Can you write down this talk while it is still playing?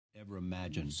Ever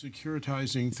imagine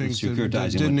securitizing things securitizing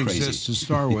that didn't exist to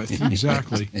start with.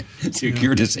 Exactly.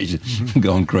 Securitization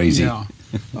going crazy. Yeah.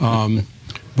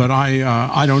 But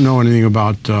I don't know anything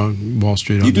about Wall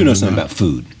Street. You do know something about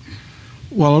food.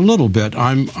 Well, a little bit.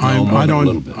 I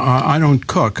don't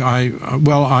cook.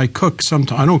 I cook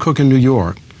sometimes. I don't cook in New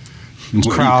York. It's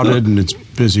crowded and it's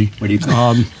busy. Where do you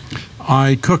cook?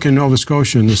 I cook in Nova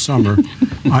Scotia in the summer.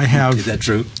 I have. Is that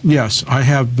true? Yes, I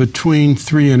have between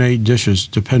 3 and 8 dishes,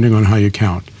 depending on how you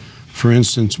count. For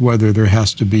instance, whether there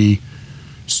has to be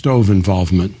stove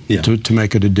involvement to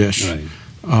make it a dish. Right.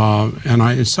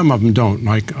 And some of them don't.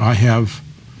 Like I have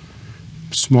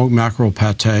smoked mackerel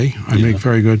pate. I make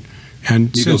very good.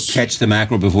 And you go catch the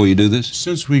mackerel before you do this?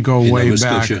 Since we go way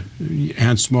back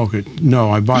and smoke it. No,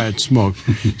 I buy it smoked.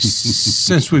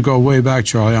 Since we go way back,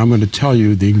 Charlie, I'm going to tell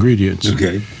you the ingredients.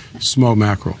 Okay. Smoked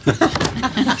mackerel.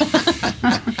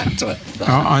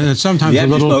 And sometimes a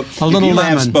little if lemon. If you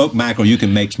have smoked mackerel, you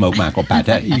can make smoked mackerel pate.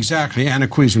 Exactly, and a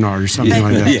Cuisinart or something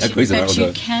like that. Yeah, but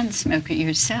you can smoke it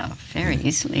yourself very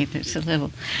easily. There's a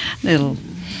little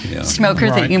smoker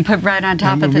that you can put right on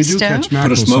top of the stove.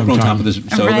 Put a smoker on top of the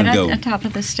stove and go. Right on top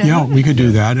of the stove. Yeah, we could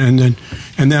do that, and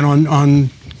then on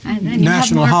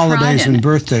national holidays and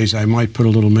birthdays, I might put a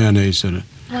little mayonnaise in it.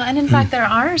 Well, and in fact, there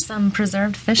are some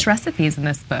preserved fish recipes in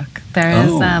this book.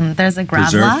 There's a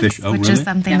gravlax, which is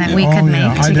something that we could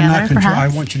make together,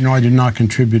 perhaps. I want you to know I did not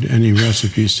contribute any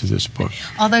recipes to this book.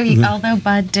 Although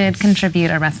Bud did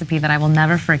contribute a recipe that I will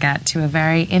never forget to a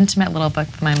very intimate little book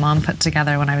that my mom put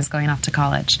together when I was going off to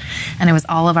college. And it was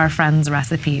all of our friends'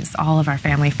 recipes. All of our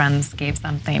family friends gave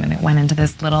something, and it went into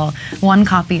this little one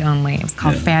copy only. It was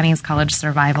called Fanny's College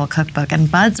Survival Cookbook.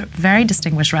 And Bud's very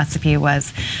distinguished recipe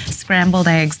was scrambled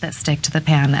eggs that stick to the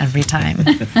pan every time.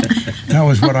 That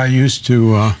was what I used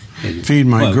to feed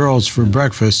my girls for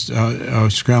breakfast,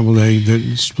 scrambled egg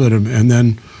that split them. And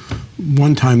then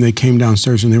one time they came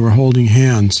downstairs and they were holding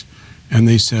hands and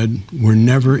they said, "We're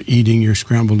never eating your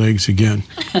scrambled eggs again."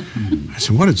 I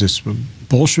said, "What is this,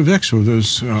 Bolsheviks or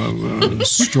those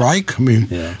strike?" I mean,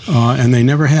 and they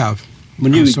never have.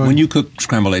 When you cook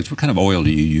scrambled eggs, what kind of oil do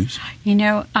you use? You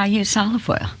know, I use olive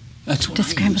oil. That's what to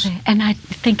scramble it, and I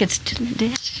think it's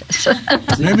delicious.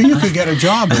 Maybe you could get a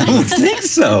job. I don't think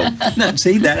so. No,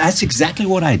 see, that's exactly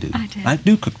what I do. I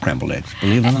do cook scrambled eggs,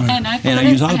 believe it or not. And I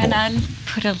use olive oil. And I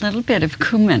put a little bit of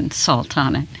cumin salt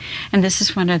on it. And this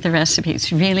is one of the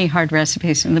recipes, really hard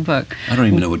recipes in the book. I don't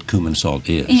even know what cumin salt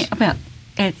is. Yeah, well,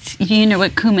 you know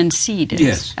what cumin seed is?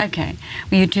 Yes. Okay.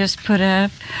 Well, you just put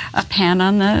a pan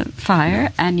on the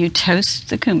fire and you toast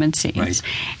the cumin seeds. Right.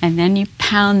 And then you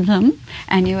pound them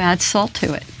and you add salt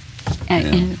to it.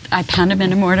 And I pound them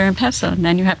in a mortar and pestle, and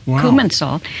then you have cumin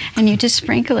salt, and you just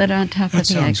sprinkle it on top of the egg.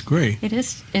 That sounds great. It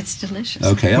is. It's delicious.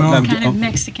 Okay. Kind of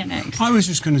Mexican eggs. I was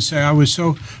just going to say, I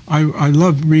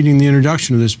love reading the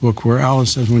introduction of this book where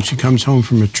Alice says when she comes home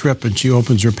from a trip and she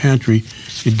opens her pantry,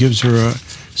 it gives her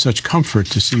such comfort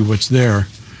to see what's there.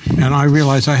 And I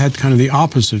realized I had kind of the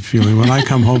opposite feeling. When I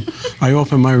come home, I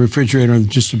open my refrigerator and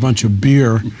just a bunch of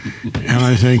beer, and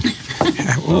I think,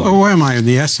 where am I, in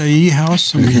the SAE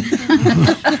house? I mean,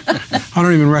 I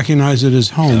don't even recognize it as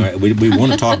home. All right, we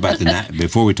want to talk about,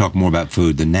 before we talk more about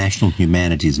food, the National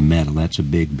Humanities Medal. That's a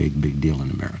big, big, big deal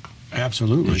in America.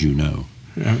 Absolutely. As you know.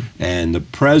 Yeah. And the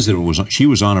president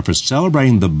was honored for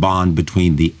celebrating the bond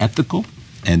between the ethical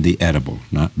and the edible.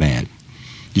 Not bad.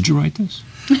 Did you write this?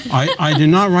 I did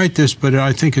not write this, but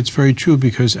I think it's very true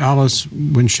because Alice,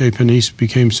 when Chez Panisse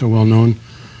became so well known,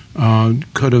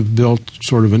 could have built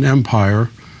sort of an empire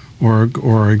or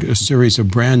a series of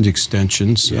brand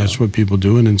extensions. Yeah. That's what people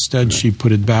do. And instead she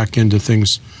put it back into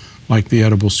things like the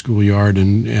edible schoolyard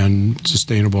and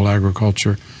sustainable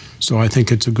agriculture. So I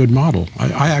think it's a good model.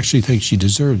 I actually think she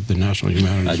deserved the National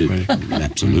Humanities Medal.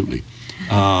 Absolutely.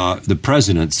 The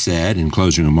president said in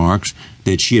closing remarks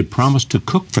that she had promised to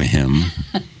cook for him,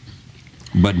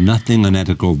 but nothing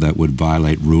unethical that would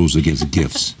violate rules against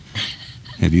gifts.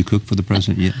 Have you cooked for the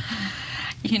president yet?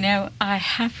 You know, I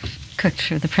have cooked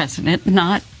for the president,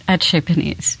 not at Chez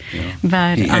Panisse. Yeah.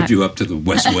 But he had you up to the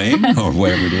West Wing or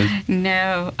wherever it is?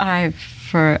 No,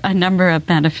 for a number of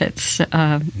benefits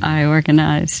I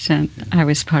organized, and I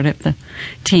was part of the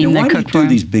team that cooked for Why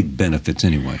do you do him. these big benefits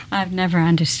anyway? I've never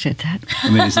understood that. I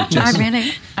mean, is it just...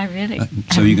 I really...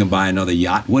 so you can buy another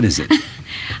yacht? What is it?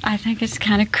 I think it's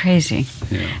kind of crazy,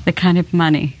 the kind of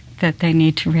money that they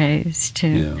need to raise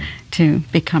to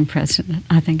become president.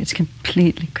 I think it's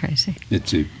completely crazy.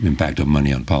 It's the impact of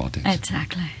money on politics.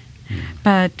 Exactly. Yeah.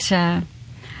 But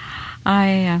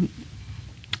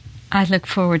I look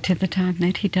forward to the time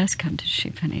that he does come to Chez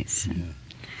Panisse.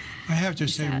 I have to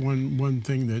say one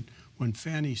thing, that when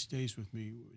Fanny stays with me...